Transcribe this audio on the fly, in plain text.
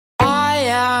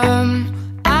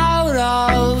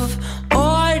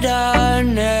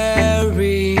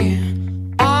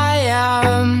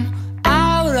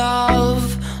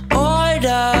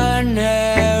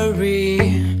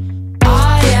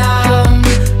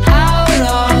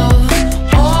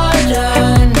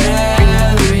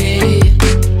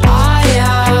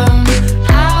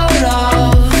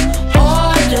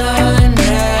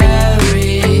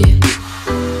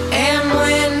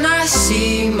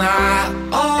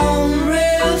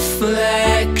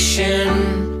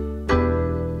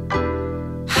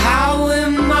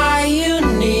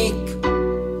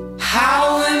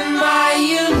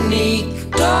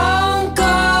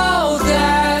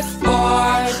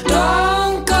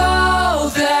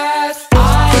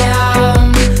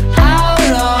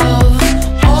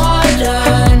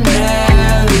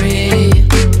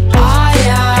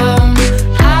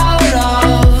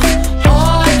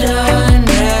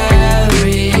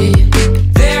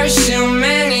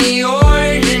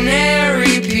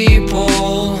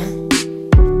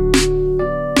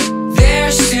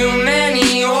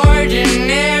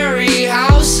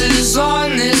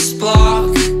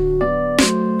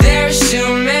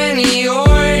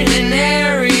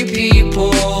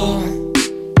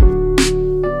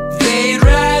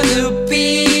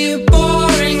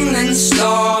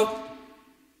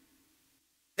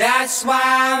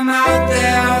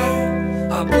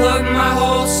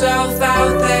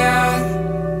out there.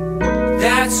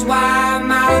 That's why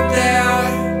I'm out there.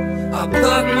 I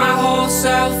put my whole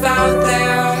self out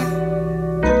there.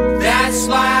 That's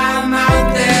why I'm out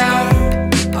there.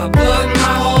 I put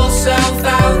my whole self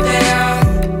out there.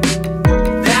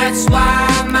 That's why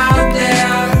I'm out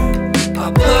there. I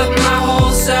put my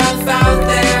whole self out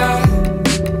there.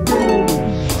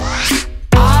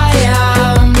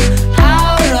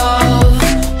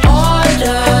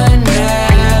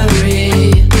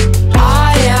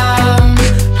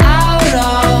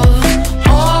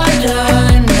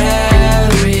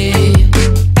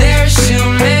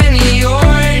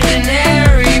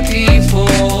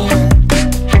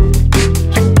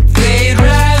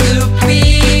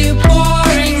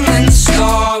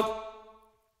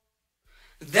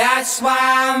 That's why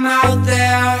I'm out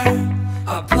there.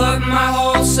 I put my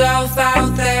whole self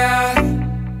out there.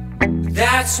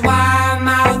 That's why I'm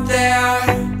out there.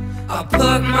 I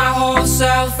put my whole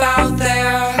self out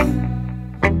there.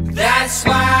 That's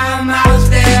why I'm out there.